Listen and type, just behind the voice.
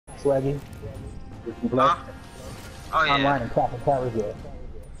Swaggy. Huh? Oh yeah. Online and Cap and Towers yet.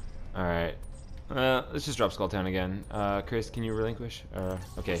 Alright. Let's just drop Skull Town again. Chris, can you relinquish?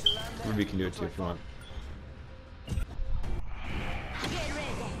 Okay. Ruby can do it too if you want.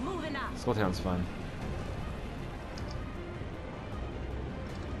 Skull Town's fun.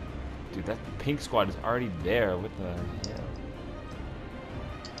 Dude, that pink squad is already there. What the hell?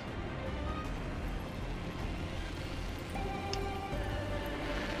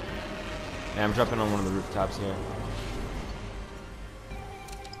 Yeah, I'm dropping on one of the rooftops here.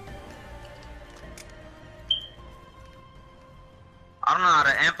 I don't know how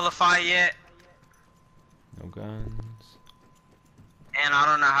to amplify yet, No guns. and I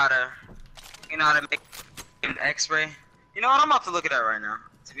don't know how to, how to make an X-ray. You know what? I'm about to look at that right now.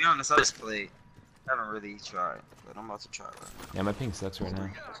 To be honest, I just played. I haven't really tried, but I'm about to try right now. Yeah, my ping sucks right now.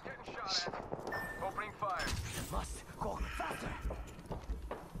 Opening fire. Must go faster.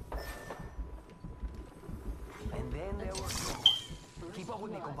 And then there was more. Keep up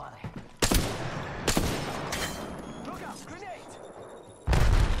with me, compadre. Look out, grenade!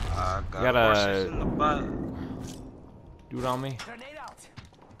 Got horses in the butt. Dude on me. Grenade out.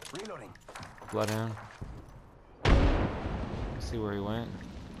 Reloading. Bloodhound. See where he went.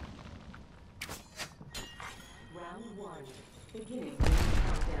 Round 1. Beginning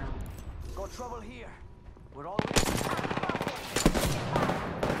countdown. Got trouble here. We're all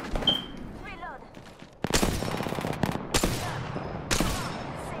Reload.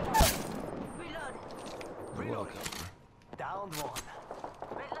 You're welcome. downed one.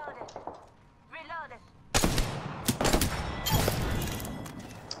 Reloaded. Reloaded.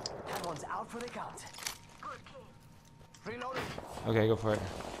 That one's out for the count. Good kid. Reloading. Okay, go for it.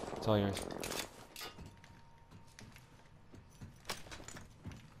 It's all yours.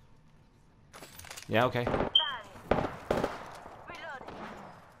 Yeah, okay. Fire. Reloaded.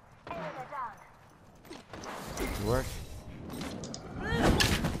 Enemy down. Good work.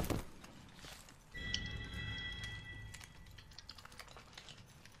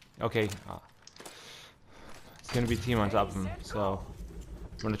 Okay. It's gonna be team on top of him, so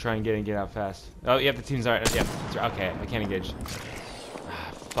I'm gonna try and get out fast. Oh, yep, the team's alright. Yep, okay, I can't engage.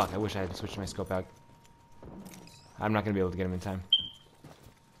 Ah, fuck, I wish I had switched my scope out. I'm not gonna be able to get him in time.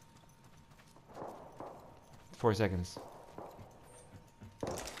 4 seconds.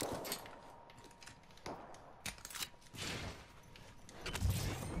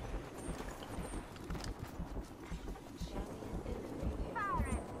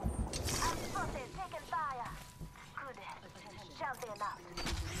 Firing. I'm spotted. Taking fire. Good. Champion up.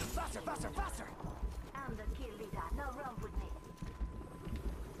 Faster, faster, faster. I'm the kill leader. No run with me.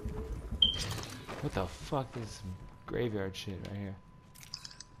 What the fuck is graveyard shit right here?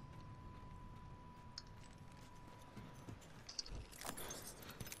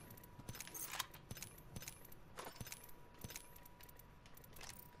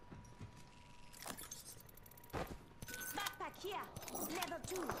 Backpack here. Level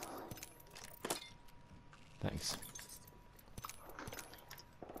 2. Thanks.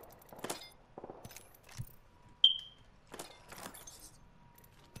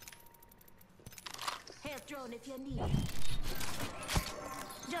 Health drone if you need.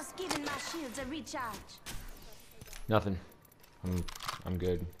 Just giving my shields a recharge. Nothing. I'm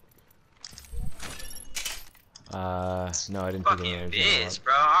good. No, I didn't take any Fucking energy. bitch,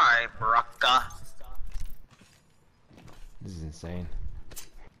 bro. Alright, Baraka. This is insane.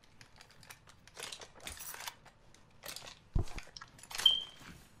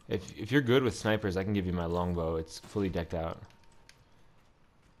 If you're good with snipers, I can give you my longbow. It's fully decked out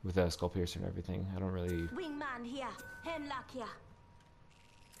with a skull piercer and everything. I don't really. Wingman here. Hemlock here.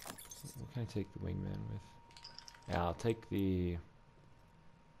 What can I take the wingman with? Yeah, I'll take the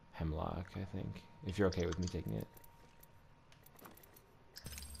hemlock. I think if you're okay with me taking it.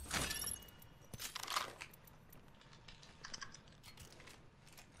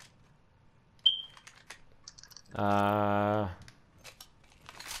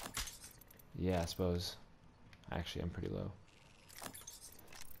 Yeah, I suppose. Actually, I'm pretty low.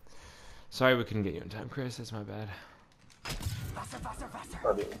 Sorry we couldn't get you in time, Chris. That's my bad. Faster, faster, faster.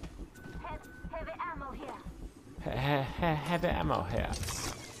 Heavy ammo here. Heavy ammo here.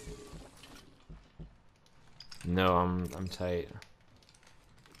 No, I'm tight.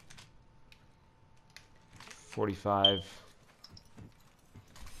 45.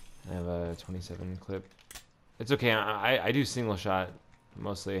 I have a 27 clip. It's okay. I do single shot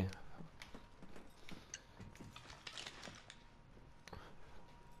mostly.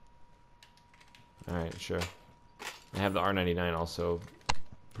 Alright, sure. I have the R99 also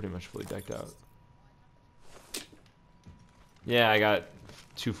pretty much fully decked out. Yeah, I got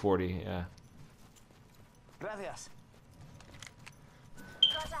 240, yeah. Gracias.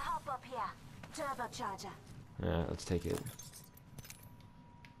 Got a hop up here. Turbocharger. Yeah, let's take it.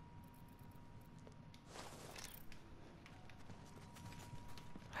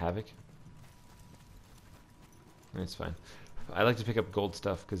 Havoc? It's fine. I like to pick up gold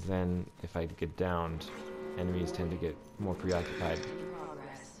stuff because then if I get downed, enemies tend to get more preoccupied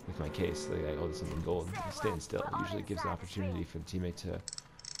Progress. with my case. Like, oh, there's something gold. Staying still usually gives an opportunity for the teammate to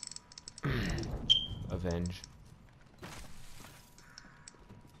avenge.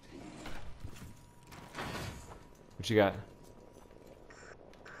 What you got?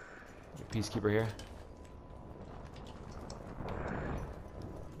 Peacekeeper here.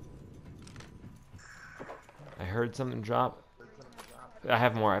 I heard something drop. I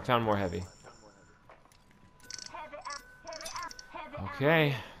have more. I found more heavy. Heavy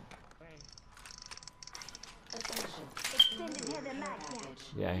Okay. Attention. extended heavy mag here. Package.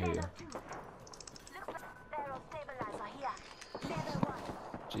 Yeah, I hear you. Looks like barrel stabilizer here. Level 1.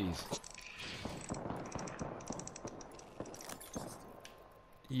 Jeez.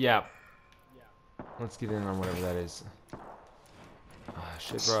 Yeah. Let's get in on whatever that is. Ah,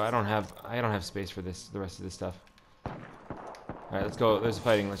 shit, bro. I don't have space for this. The rest of this stuff. All right, let's go. There's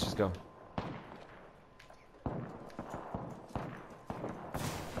fighting. Let's just go.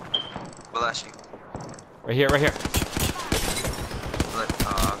 Bless you. Right here. Right here.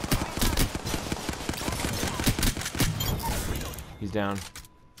 He's down.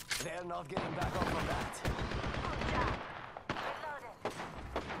 They're not getting back up from that.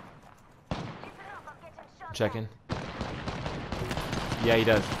 Checking. Yeah, he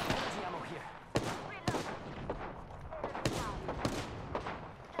does. Energy ammo here.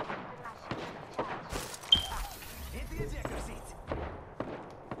 Hit the ejector seat.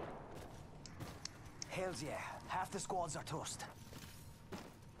 Hells yeah. Half the squads are toast.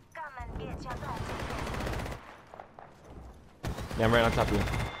 Come and get your badge. Yeah, I'm right on top of you.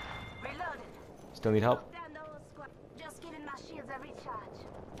 Reloaded. Still need help? Down the whole squad. Just giving my shields a recharge.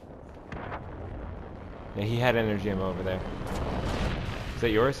 Yeah, he had energy ammo over there. Is that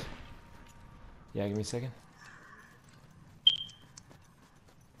yours? Yeah, give me a second.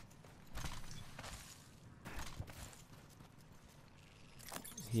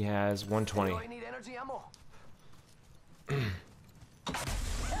 He has 120. I need energy ammo.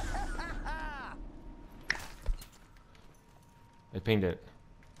 I pinged it.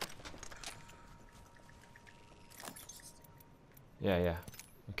 Yeah, yeah.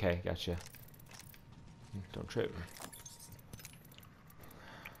 Okay, gotcha. Don't trip.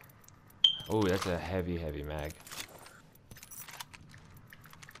 Oh, that's a heavy, heavy mag.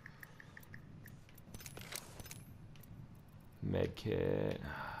 Med kit.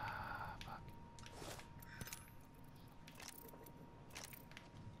 Fuck.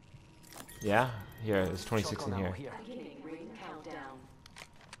 Yeah? Here, there's 26 in Shotgun here. ammo here. Beginning ring countdown.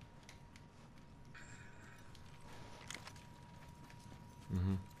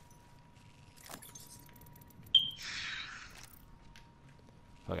 Mm-hmm.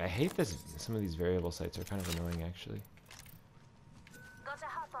 Fuck, I hate this. Some of these variable sites are kind of annoying, actually. Got a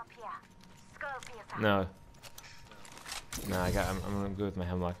hop up here. Scope here. No. No, I'm gonna go with my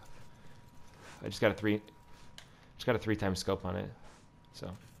hemlock. I just got a 3-time scope on it,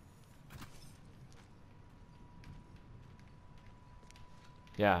 so.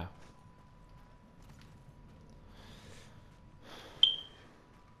 Yeah.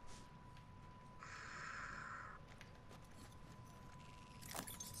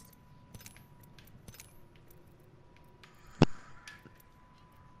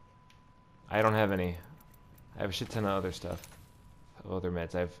 I don't have any. I have a shit ton of other stuff. Other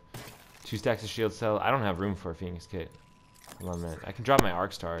meds. I have 2 stacks of shield cell. I don't have room for a Phoenix kit. Hold on a minute. I can drop my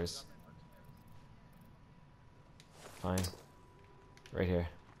arc stars. Fine. Right here.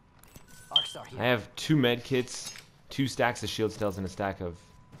 Arcstar here. I have 2 med kits, 2 stacks of shield cells, and a stack of...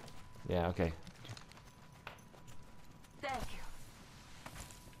 Yeah, okay. Thank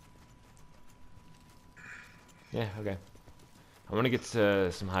you. Yeah, okay. I'm gonna get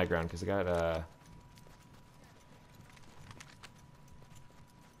to some high ground, because I got, I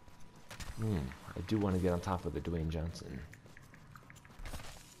do want to get on top of the Dwayne Johnson.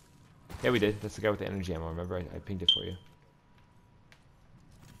 Yeah, we did. That's the guy with the energy ammo. Remember, I pinged it for you.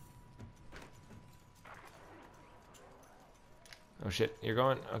 Oh shit, you're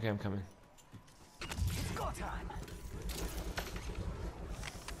going? Okay, I'm coming. Go time.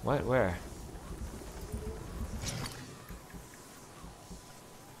 What? Where?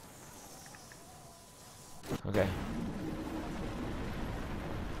 Okay.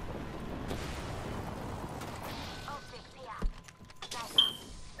 Optics here. Nice.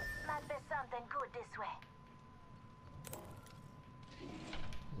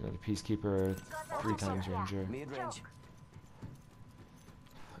 Another Peacekeeper, 3 times Ranger. Mid-range.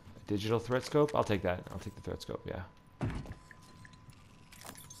 Digital threat scope? I'll take that. I'll take the threat scope, yeah.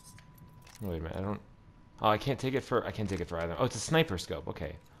 Wait a minute, I don't... Oh, I can't take it for either. Oh, it's a sniper scope,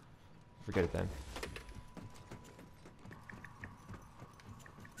 okay. Forget it then.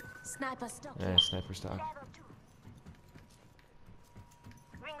 Sniper stock. Yeah, sniper stock. Level 2.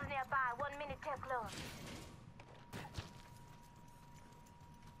 Rings nearby. 1 minute till close.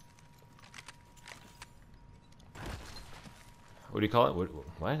 What do you call it?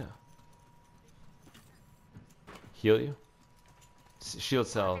 What? Heal you? Shield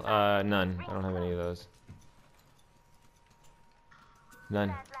cell. None. I don't have any of those. None.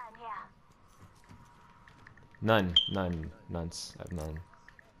 Bad line here. None. None. I have none.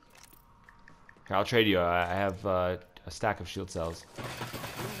 Here, I'll trade you. I have a stack of shield cells.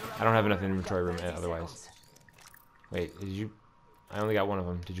 I don't have enough inventory room otherwise. Wait, did you... I only got one of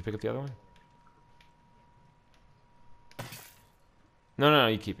them. Did you pick up the other one? No,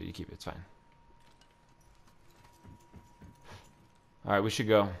 you keep it. It's fine. Alright, we should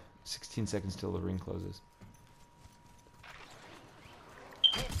go. 16 seconds till the ring closes.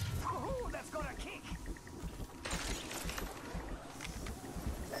 Ooh, that's got a kick.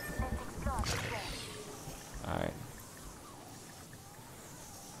 Let's explore this way. Alright.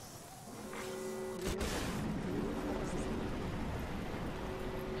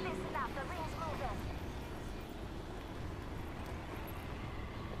 Listen up, the ring's moving.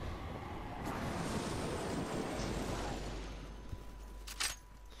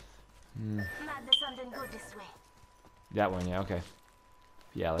 Might be something good this way. That one, yeah, okay.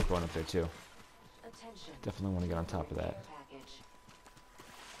 Yeah, I like going up there too. Attention. Definitely want to get on top of that.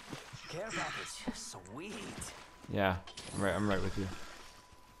 Care package. Care package. Sweet. Yeah, I'm right with you.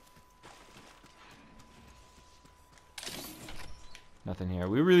 Nothing here.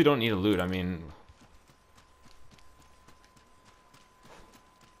 We really don't need a loot. I mean...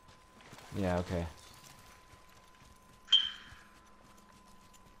 Yeah, okay.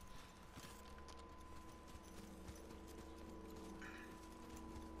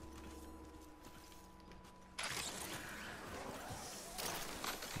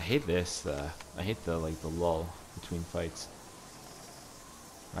 I hate this. I hate the lull between fights.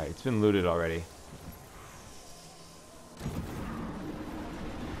 All right, it's been looted already.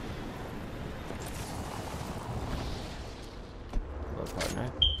 Hello, partner.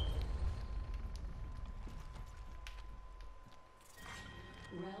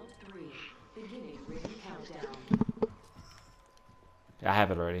 Round 3. Beginning ring countdown. I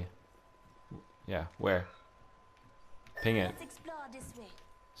have it already. Yeah, where? Ping it. Let's explore this way.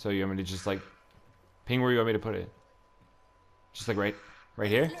 So you want me to just like ping where you want me to put it? Just like right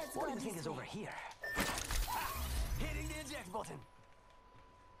here? Let's What go do you think this is way. over here? Hitting the eject button.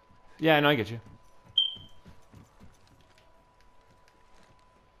 Yeah, no, I get you.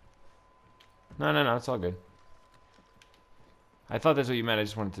 No, it's all good. I thought that's what you meant. I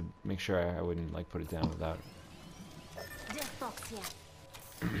just wanted to make sure I wouldn't like put it down without. Death box here.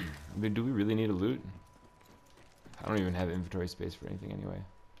 I mean, do we really need a loot? I don't even have inventory space for anything anyway.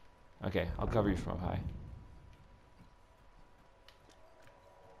 Okay, I'll cover you from up high.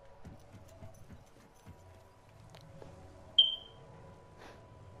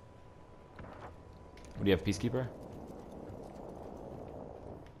 What do you have, Peacekeeper?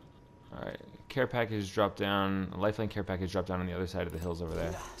 Alright, care package drop down. Lifeline care package drop down on the other side of the hills over there.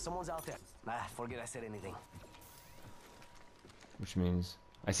 Yeah, someone's out there. Forget I said anything. Which means...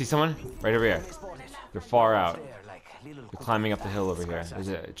 I see someone right over here. Enemy spotted. They're far out. There, like little They're climbing up the hill over here. There's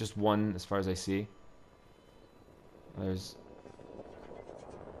just one as far as I see. There's...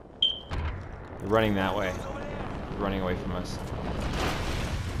 They're running that way. They're running away from us.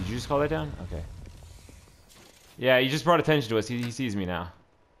 Did you just call that down? Okay. Yeah, he just brought attention to us. He sees me now.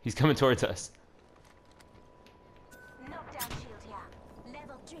 He's coming towards us. Knockdown shield here.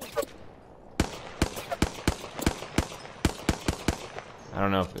 Level 3. I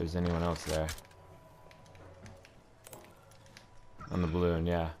don't know if there's anyone else there. On the balloon,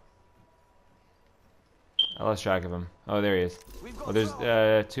 yeah. I lost track of him. Oh, there he is. Oh, there's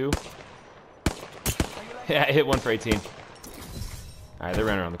 2. Yeah, I hit 1 for 18. Alright, they're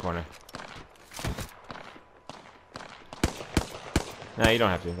running around the corner. Nah, you don't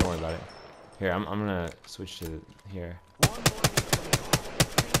have to. Don't worry about it. Here, I'm gonna switch to here.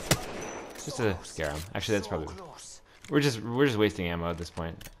 Just to scare him. Actually, that's probably... We're just wasting ammo at this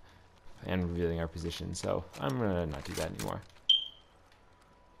point. And revealing our position, so I'm gonna not do that anymore.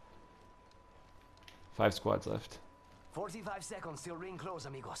 5 squads left. 45 seconds till ring close,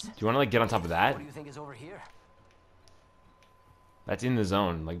 amigos. Do you wanna like get on top of that? What do you think is over here? That's in the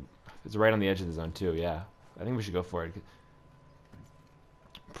zone. Like, it's right on the edge of the zone too. Yeah, I think we should go for it.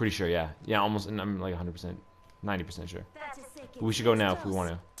 Pretty sure. Yeah. Yeah. Almost. I'm like 100%, 90% sure. We should go now if we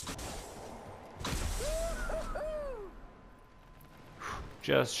want to.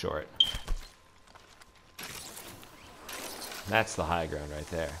 Just short. That's the high ground right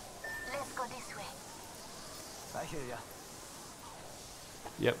there. Let's go this way. I hear ya.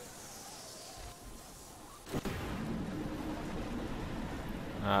 Yep.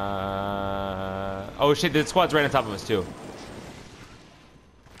 Oh shit, the squad's right on top of us too.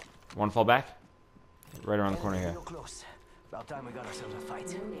 Wanna fall back? Right around the corner here. Real close. About time we got ourselves a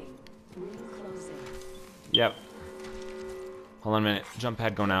fight. Warning. Ring closing. Yep. Hold on a minute. Jump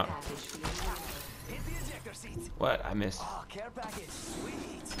pad going out. Package being delivered. Hit the ejector seat. What? I missed. Oh, care package.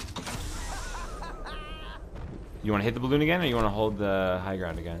 Sweet. You wanna hit the balloon again or you wanna hold the high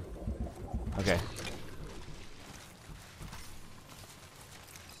ground again? Okay.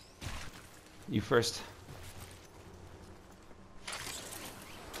 You first.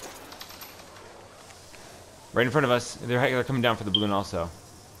 Right in front of us. They're coming down for the balloon also.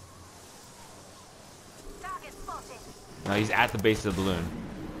 Target spotted. No, he's at the base of the balloon.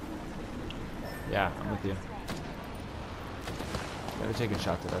 Yeah, I'm with you. Yeah, they're taking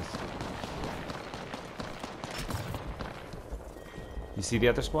shots at us. You see the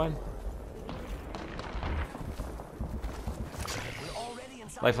other squad? We're already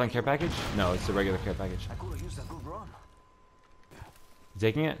inside. Lifeline care package? No, it's a regular care package. I could have used a good run. You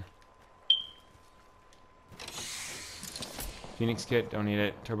taking it? Phoenix kit, don't need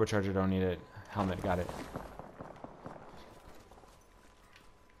it. Turbocharger, don't need it. Helmet, got it.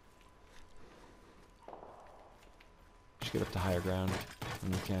 Just get up to higher ground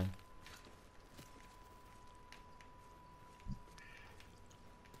when you can.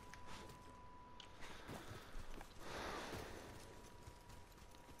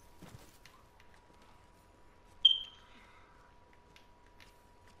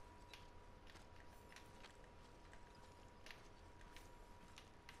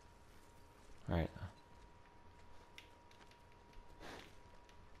 All right.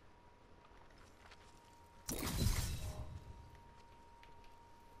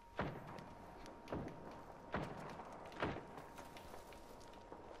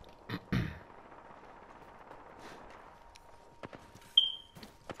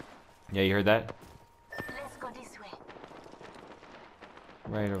 Yeah, you heard that? Let's go this way.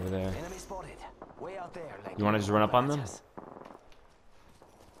 Right over there. Enemy spotted. Way out there. Like You want to just run up on them?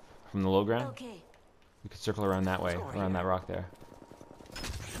 From the low ground? Okay. We could circle around that way, around that rock there.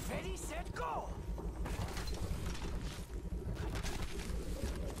 Ready, set, go.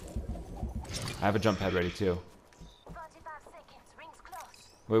 I have a jump pad ready too. 45 seconds. Rings close.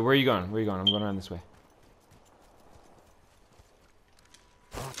 Wait, where are you going? Where are you going? I'm going around this way.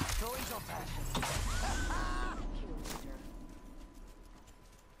 Throwing jump pad.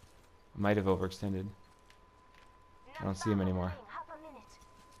 Might have overextended. I don't see him anymore. Half a minute.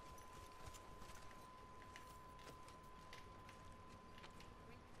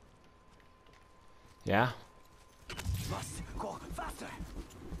 Yeah? Must go faster.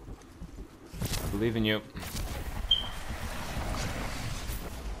 I believe in you.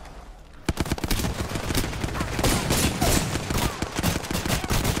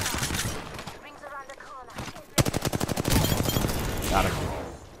 Rings around the corner. Got it.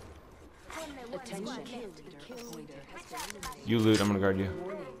 Attention. Kill leader has been eliminated. You loot, I'm gonna guard you.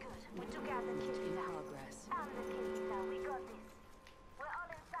 Warning. We took out the kill In now. progress. I'm the kill now. We got this. We're all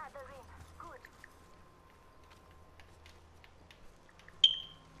inside the ring. Good.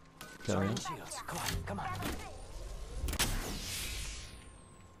 Killing. Shields. Come on, come on.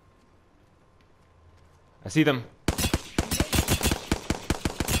 I see them.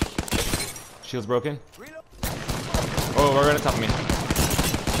 Shield's broken. Reload. Oh, we're right on top of me.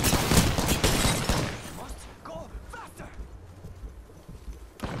 Must go faster.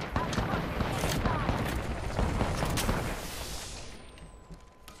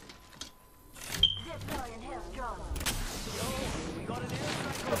 Deploying health drone. We got an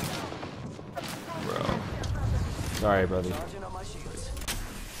airstrike. Bro. Sorry, brother. Charging on my shields.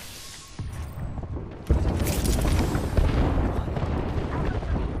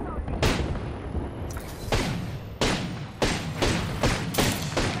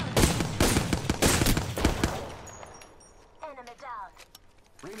 Enemy down.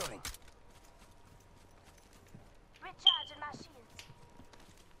 Reloading. Recharging my shields.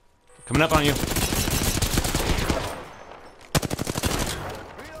 Coming up on you.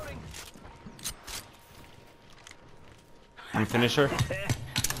 Reloading. You finish her?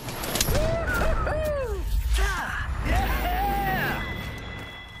 Yeah!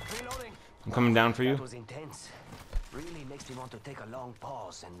 I'm coming down for you. That was intense. Really makes me want to take a long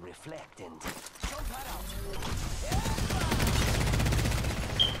pause and reflect and jump that out.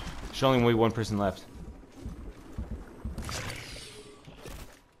 There's only one person left.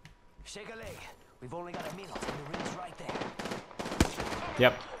 Shake a leg. We've only got a minute and the ring's right there.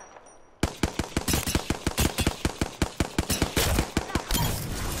 Yep.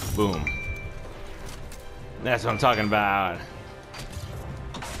 Boom. That's what I'm talking about.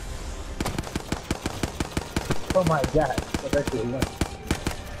 Oh my god. That's actually one.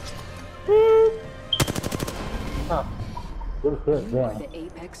 Huh. Good hit, You are yeah. the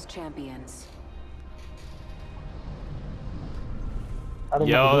Apex champions. I don't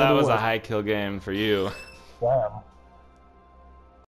Yo, know that what was it a high kill game for you. Damn.